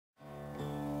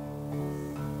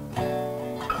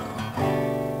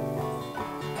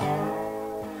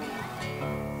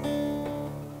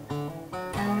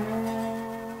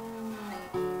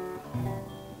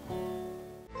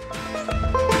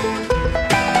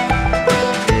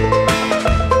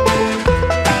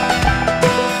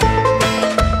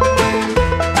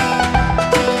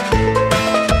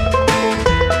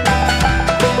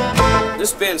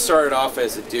started off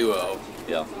as a duo.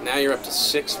 Yeah. Now you're up to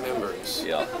 6 members.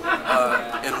 Yeah.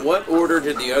 And what order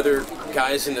did the other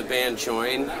guys in the band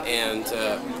join? And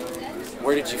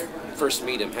where did you first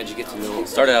meet him? How'd you get to know him?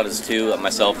 Started out as 2,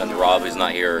 myself and Rob, who's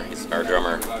not here. He's our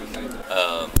drummer.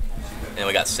 And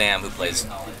we got Sam, who plays,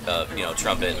 you know,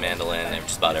 trumpet, mandolin, and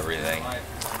just about everything.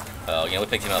 You know, we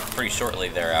picked him up pretty shortly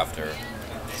thereafter.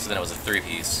 So then it was a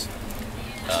 3-piece.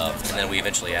 And then we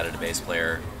eventually added a bass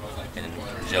player, and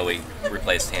Joey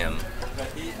replaced him.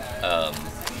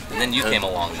 And then you came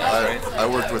along, though, right? I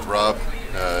worked with Rob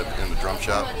in the drum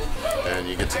shop, and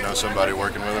you get to know somebody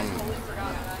working with him.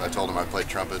 I told him I played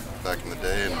trumpet back in the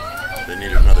day, and they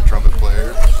needed another trumpet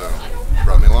player, so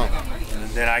brought me along. And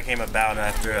then I came about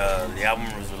after the album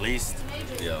was released,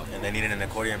 and they needed an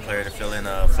accordion player to fill in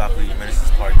Floppy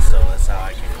Menace's part, so that's how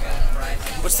I came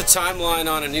about. What's the timeline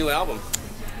on a new album?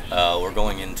 We're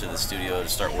going into the studio to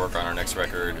start work on our next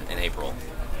record in April.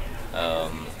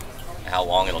 How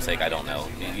long it'll take, I don't know.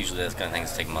 Usually those kind of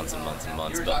things take months and months and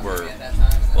months, but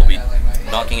we'll be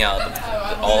knocking out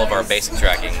all of our basic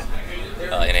tracking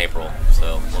in April,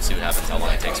 so we'll see what happens, how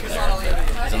long it takes from there.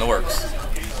 But it's in the works.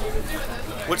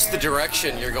 What's the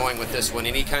direction you're going with this one?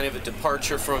 Any kind of a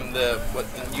departure from the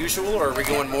usual, or are we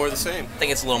going more of the same? I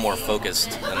think it's a little more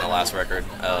focused than the last record.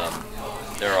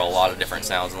 There are a lot of different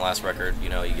sounds in the last record. You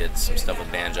know, you get some stuff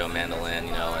with banjo, mandolin,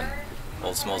 you know, and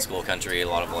old school country, a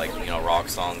lot of, like, you know, rock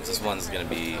songs. This one's going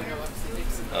to be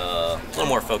a little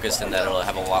more focused in that it'll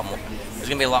have a lot more. There's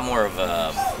going to be a lot more of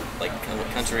like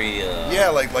country. Yeah,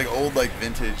 like old, like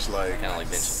vintage, like kind of like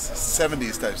vintage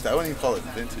 70s type stuff. I wouldn't even call it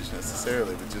vintage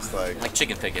necessarily, but just like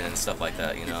chicken picking and stuff like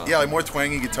that, you know. Yeah, like more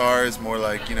twangy guitars, more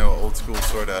like, you know, old school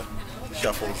sort of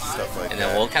shuffles, stuff like that. And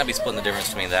then we'll kind of be splitting the difference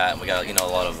between that, and we got, you know,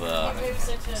 a lot of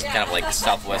kind of like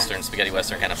southwestern, spaghetti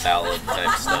western kind of ballad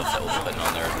type stuff that we'll be putting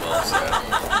on there as well. So.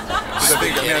 I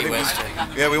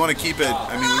think we want to keep it.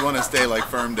 I mean, we want to stay like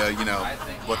firm to, you know,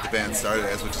 what the band started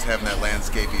as, which is having that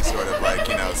landscapey sort of like,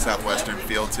 you know, southwestern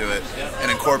feel to it,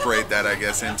 and incorporate that, I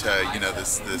guess, into, you know,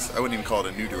 this I wouldn't even call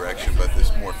it a new direction, but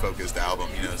this more focused album.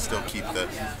 You know, still keep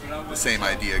the same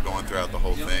idea going throughout the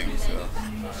whole thing. So.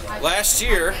 Last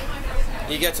year,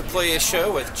 you got to play a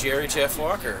show with Jerry Jeff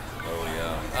Walker. Oh,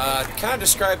 yeah. Kind of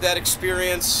describe that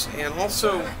experience, and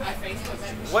also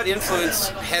what influence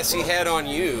has he had on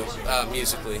you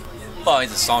musically? Well,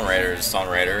 he's a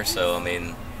songwriter, so, I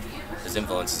mean, his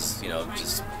influence is, you know,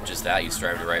 just that. You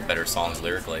strive to write better songs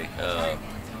lyrically.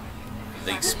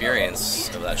 The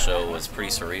experience of that show was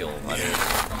pretty surreal. I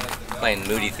mean, playing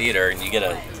Moody Theater, and you get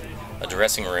a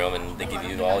dressing room, and they give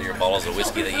you all your bottles of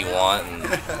whiskey that you want,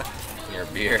 and your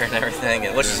beer and everything,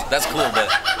 and that's cool. But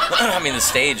I mean, the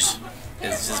stage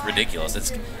is just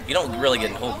ridiculous. You don't really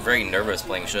get very nervous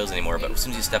playing shows anymore, but as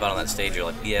soon as you step out on that stage, you're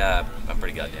like, yeah, I'm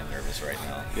pretty goddamn nervous right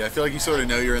now. Yeah, I feel like you sort of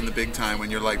know you're in the big time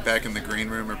when you're like back in the green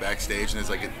room or backstage, and there's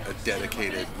like a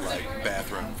dedicated like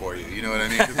bathroom for you. You know what I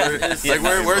mean? 'Cause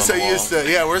we're so used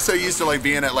to we're so used to like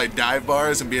being at like dive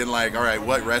bars and being like, all right,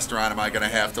 what restaurant am I gonna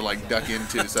have to like duck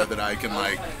into so that I can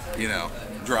like, you know,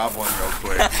 drop one real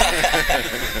quick.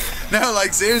 No,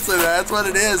 like seriously, that's what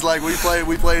it is. Like we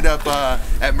played up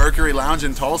at Mercury Lounge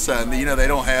in Tulsa, and you know they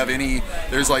don't have any.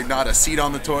 There's like not a seat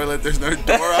on the toilet. There's no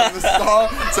door on the stall,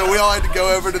 so we all had to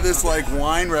go over to this like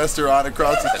wine restaurant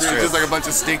across the street. Just like a bunch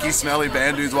of stinky, smelly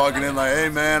band dudes walking in, like, hey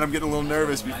man, I'm getting a little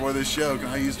nervous before this show. Can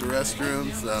I use the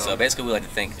restroom? So basically, we like to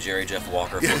thank Jerry Jeff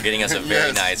Walker for getting us a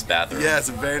very nice bathroom. Yeah, it's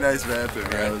a very nice bathroom.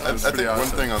 Yeah, I think awesome.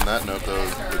 One thing on that note though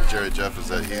with Jerry Jeff is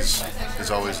that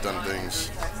he's always done things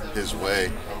his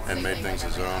way and made things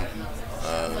his own,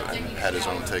 and had his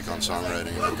own take on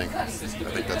songwriting. And I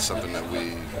think that's something that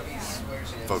we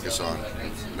focus on,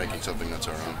 making something that's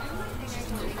our own.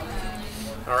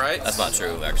 All right. That's not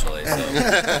true, actually. So.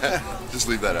 Just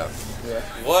leave that out. Yeah.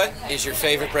 What is your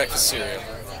favorite breakfast cereal?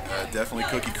 Definitely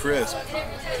Cookie Crisp.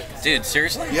 Dude,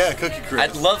 seriously? Yeah, Cookie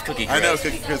Crisp. I love Cookie Crisp. I know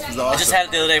Cookie Crisp is awesome. I just had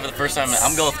it the other day for the first time.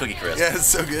 I'm going with Cookie Crisp. Yeah, it's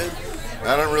so good.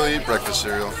 I don't really eat breakfast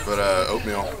cereal, but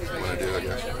oatmeal when I do, I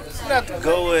guess. I'd have to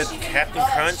go with Captain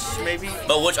Crunch, maybe.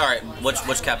 But which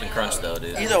Captain Crunch though,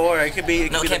 dude? Either or. It could be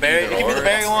the berry. It could be the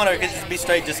berry one, or it could just be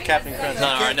straight just Captain Crunch.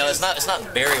 No, it's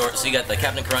not berry. Or so you got the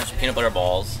Captain Crunch peanut butter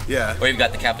balls. Yeah. Or you've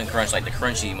got the Captain Crunch, like the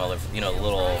crunchy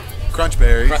little. Crunch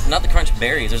berries. Not the crunch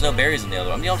berries. There's no berries in the other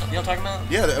one. You know what I'm talking about?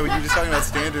 Yeah, you're just talking about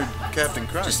standard Captain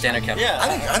Crunch. Just standard Captain. Yeah.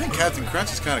 I think Captain Crunch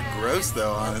is kind of gross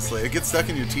though. Honestly, it gets stuck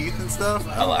in your teeth and stuff.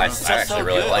 I actually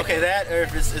really like it. Okay, that or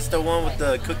if it's the one with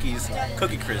the cookies,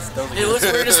 Cookie Crisp. Dude, what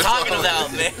we were just talking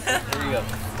about, man. There you go.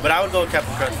 But I would go with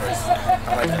Captain Crunch first.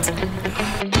 I like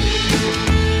that.